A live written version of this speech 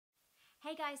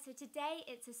Hey guys, so today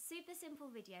it's a super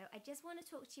simple video. I just want to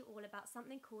talk to you all about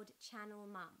something called Channel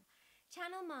Mum.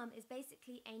 Channel Mum is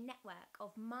basically a network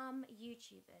of mum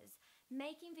YouTubers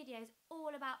making videos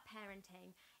all about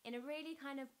parenting in a really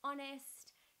kind of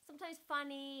honest, sometimes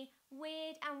funny,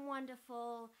 weird and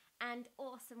wonderful and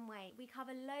awesome way. We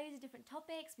cover loads of different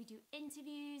topics, we do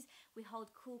interviews, we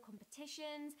hold cool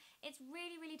competitions. It's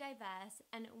really diverse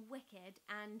and wicked,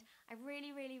 and I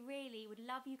really would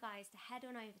love you guys to head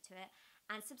on over to it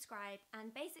and subscribe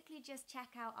and basically just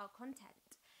check out our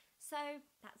content. So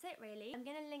that's it really. I'm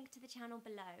going to link to the channel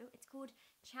below. It's called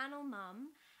Channel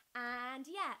Mum. And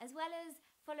yeah, as well as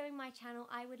following my channel,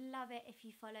 I would love it if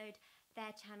you followed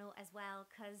their channel as well,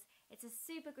 because it's a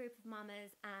super group of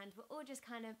mamas and we're all just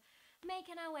kind of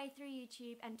making our way through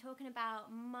YouTube and talking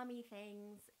about mummy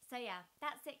things. So yeah,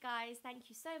 that's it guys. Thank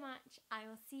you so much.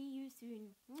 I will see you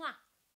soon. Mwah!